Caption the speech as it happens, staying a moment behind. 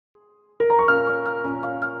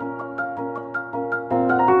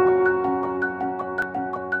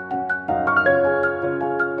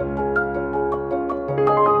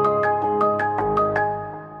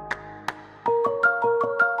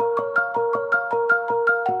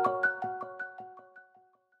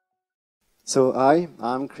So hi,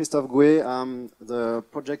 I'm Christophe GOUET. I'm the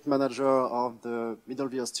project manager of the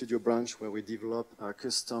MiddleVR Studio branch where we develop a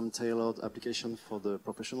custom tailored application for the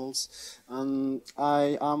professionals. And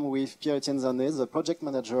I am with Pierre-Etienne, ZANET, the project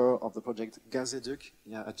manager of the project GAZEDUC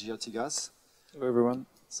at GRTgaz. Hello everyone.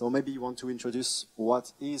 So maybe you want to introduce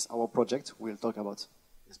what is our project. We'll talk about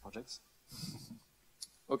this project.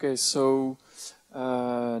 Okay, so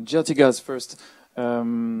GRTgaz first.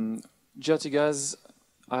 GRTgaz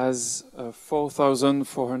has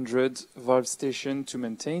 4,400 valve stations to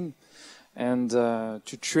maintain, and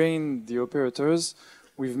to train the operators,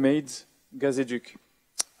 we've made GAZEDUC.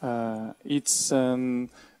 It's a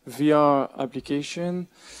VR application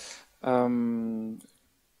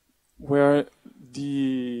where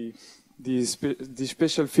the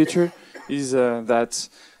special feature is that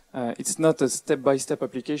it's not a step-by-step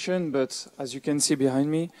application, but as you can see behind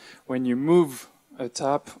me, when you move a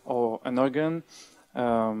tap or an organ,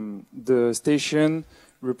 the station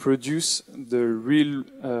reproduce the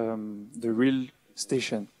real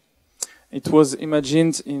station. It was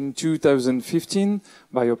imagined in 2015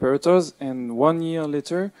 by operators, and 1 year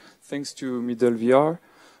later, thanks to MiddleVR,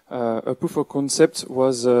 a proof of concept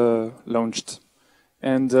was launched.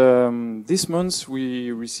 And this month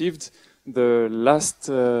we received the last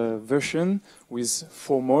version with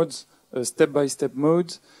 4 modes: a step-by-step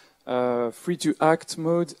mode, free-to-act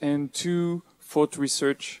mode, and 2 thought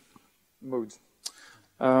research mode.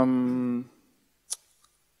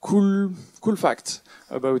 Cool fact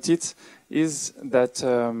about it is that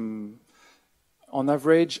on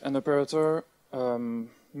average an operator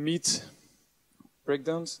meets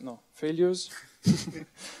failures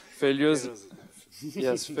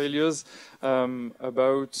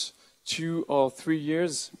about 2 or 3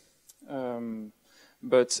 years,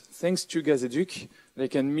 but thanks to GAZEDUC they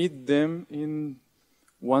can meet them in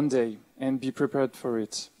 1 day and be prepared for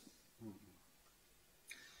it.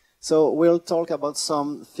 So we'll talk about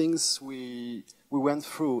some things we went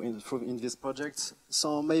through in this project.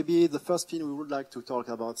 So maybe the first thing we would like to talk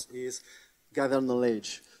about is gather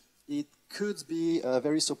knowledge. It could be a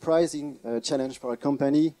very surprising challenge for a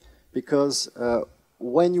company because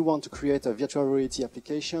when you want to create a virtual reality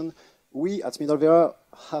application, we at MiddleVR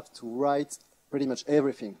have to write pretty much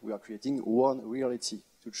everything. We are creating one reality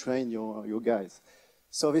to train your guys.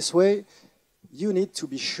 So this way, you need to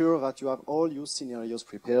be sure that you have all your scenarios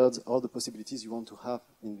prepared, all the possibilities you want to have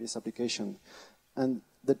in this application. And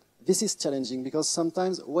this is challenging because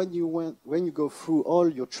sometimes when you go through all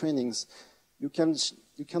your trainings, you can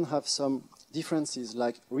have some differences,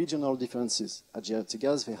 like regional differences. At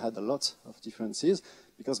GRTgaz, they had a lot of differences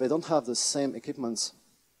because they don't have the same equipment.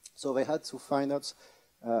 So they had to find out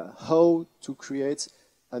how to create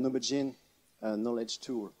an homogeneous knowledge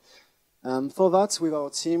tool. And for that, with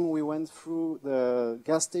our team, we went through the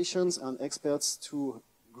gas stations and experts to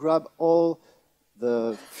grab all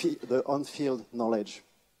the on-field knowledge.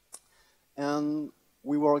 And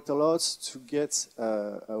we worked a lot to get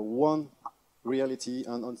one reality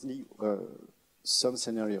and only some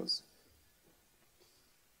scenarios.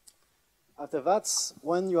 After that,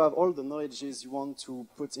 when you have all the knowledges you want to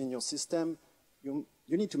put in your system, you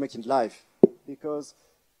need to make it live, because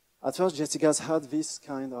at first, GRTgaz had this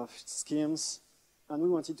kind of schemes, and we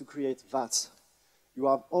wanted to create that. You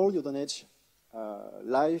have all your knowledge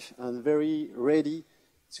live and very ready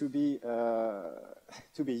to be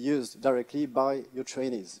used directly by your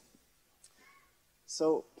trainees.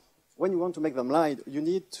 So when you want to make them live, you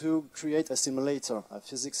need to create a simulator, a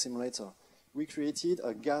physics simulator. We created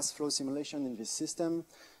a gas flow simulation in this system,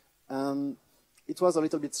 and it was a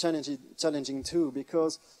little bit challenging too,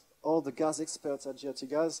 because all the gas experts at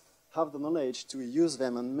GRTgaz have the knowledge to use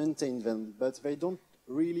them and maintain them, but they don't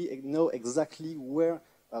really know exactly where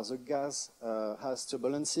the gas has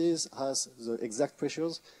turbulences, has the exact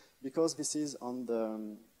pressures, because this is on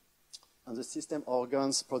the system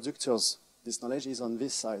organs producers. This knowledge is on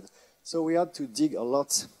this side. So we had to dig a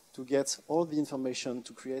lot to get all the information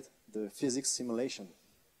to create the physics simulation.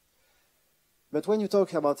 But when you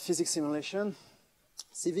talk about physics simulation,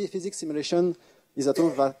 physics simulation is a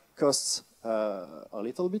tool that costs a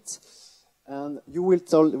little bit, and you will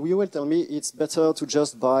tell me it's better to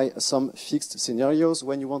just buy some fixed scenarios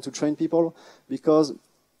when you want to train people, because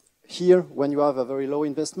here, when you have a very low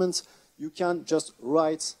investment, you can just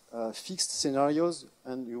write fixed scenarios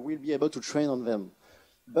and you will be able to train on them.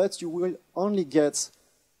 But you will only get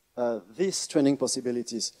these training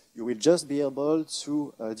possibilities. You will just be able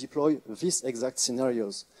to deploy these exact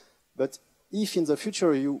scenarios. But if in the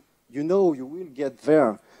future you know you will get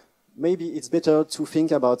there, maybe it's better to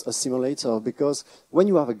think about a simulator, because when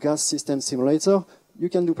you have a gas system simulator, you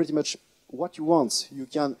can do pretty much what you want. You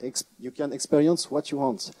can experience what you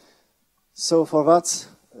want. So for that,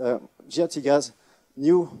 GRTgaz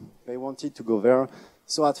knew they wanted to go there.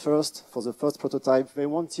 So at first, for the first prototype, they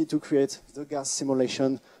wanted to create the gas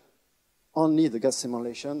simulation, only the gas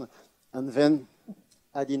simulation, and then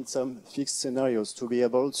add in some fixed scenarios to be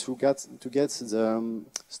able to get the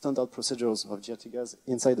standard procedures of GRTgaz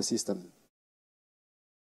inside the system.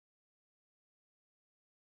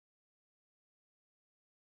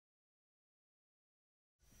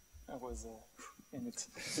 I was in it.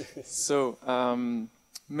 So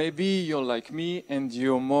maybe you're like me and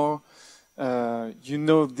you're more, you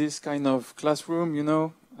know, this kind of classroom, you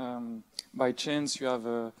know. By chance you have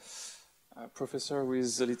a professor who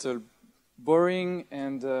is a little boring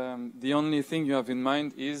and the only thing you have in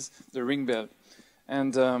mind is the ring bell.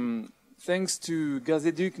 And thanks to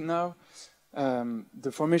GazEduc now,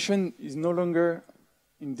 the formation is no longer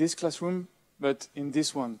in this classroom, but in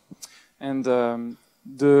this one. And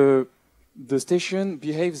the station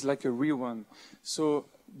behaves like a real one. So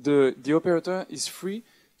the operator is free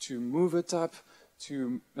to move a tap,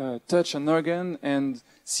 to touch an organ and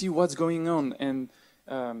see what's going on, and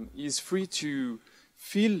is free to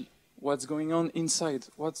feel what's going on inside,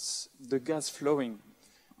 what's the gas flowing.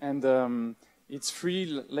 And it's free,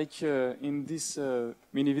 like in this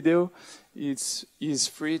mini video, is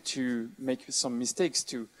free to make some mistakes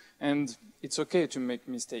too. And it's okay to make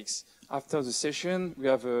mistakes. After the session, we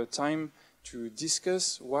have time to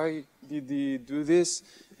discuss why did he do this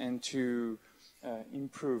and to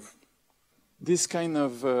improve. This kind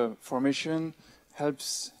of formation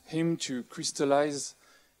helps him to crystallize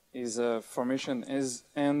his formation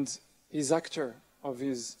and he's actor of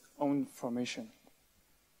his own formation.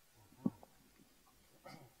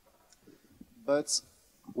 But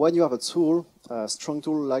when you have a tool, a strong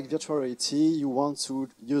tool like virtual reality, you want to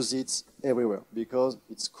use it everywhere because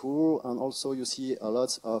it's cool, and also you see a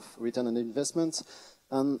lot of return on investment.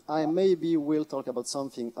 And I maybe will talk about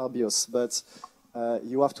something obvious, but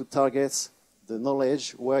you have to target the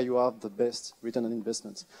knowledge where you have the best return on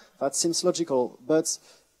investment. That seems logical, but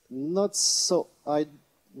not so. I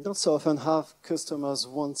not so often have customers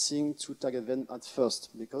wanting to target them at first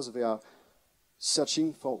because they are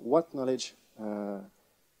searching for what knowledge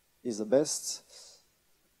is the best.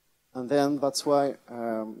 And then that's why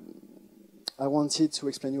I wanted to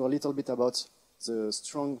explain you a little bit about the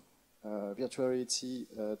strong virtual reality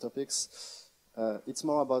topics. It's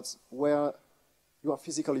more about where you are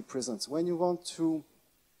physically present. When you want to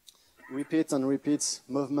repeat and repeat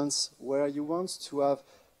movements, where you want to have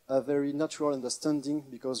a very natural understanding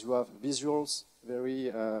because you have visuals,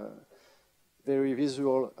 very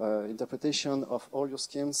visual interpretation of all your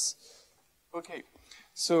schemes. Okay,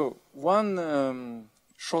 so one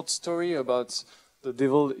short story about the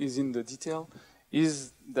devil is in the detail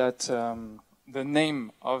is that the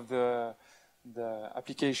name of the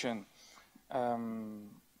application,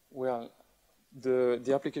 well,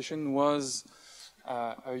 the application was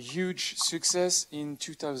a huge success in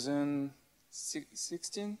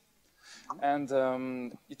 2016, and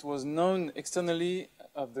it was known externally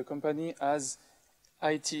of the company as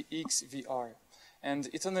ITX VR. And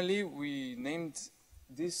internally, we named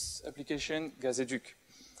this application GazEduc.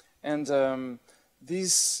 And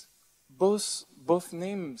these both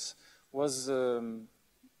names was a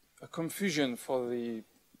confusion for the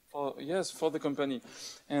company,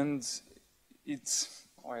 and it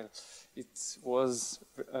was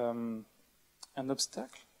an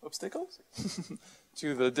obstacle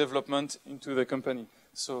to the development into the company.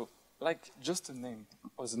 So, like, just a name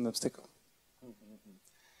was an obstacle.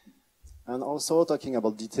 And also talking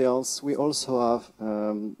about details, we also have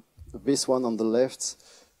this one on the left.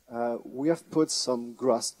 We have put some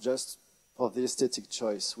grass just for the aesthetic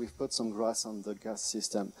choice. We've put some grass on the gas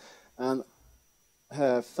system. And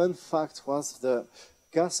fun fact was the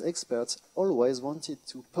gas experts always wanted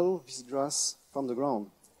to pull this grass from the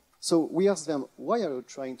ground. So we asked them, why are you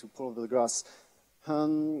trying to pull the grass?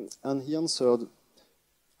 And he answered,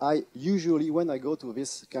 I usually, when I go to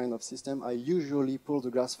this kind of system, I usually pull the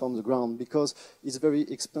grass from the ground because it's very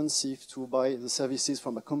expensive to buy the services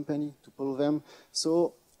from a company to pull them.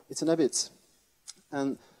 So it's an habit.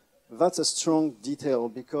 And that's a strong detail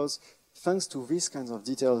because thanks to these kinds of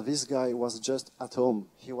detail, this guy was just at home.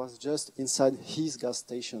 He was just inside his gas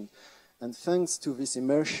station. And thanks to this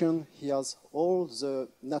immersion, he has all the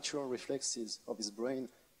natural reflexes of his brain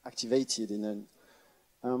activated in an...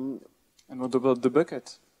 and what about the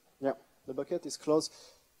bucket? Yeah, the bucket is closed.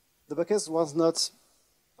 The bucket was not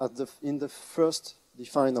in the first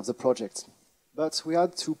define of the project, but we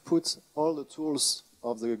had to put all the tools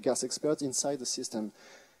of the gas expert inside the system.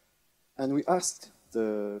 And we asked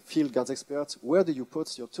the field guards experts, where do you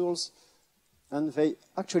put your tools? And they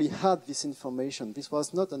actually had this information. This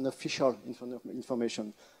was not an official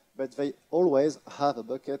information, but they always have a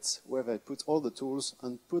bucket where they put all the tools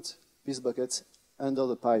and put these buckets under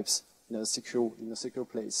the pipes in a secure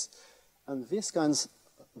place. And this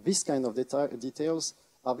kind of details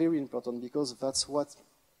are very important because that's what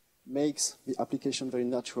makes the application very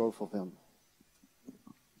natural for them.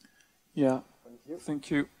 Yeah,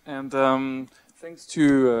 thank you. And thanks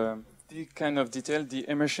to the kind of detail, the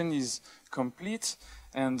immersion is complete,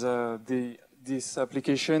 and this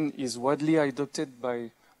application is widely adopted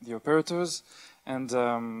by the operators. And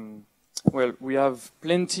well, we have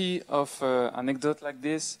plenty of anecdotes like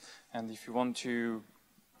this, and if you want to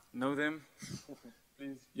know them,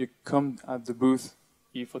 please you come at the booth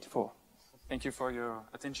E44. Thank you for your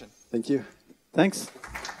attention. Thank you. Thanks.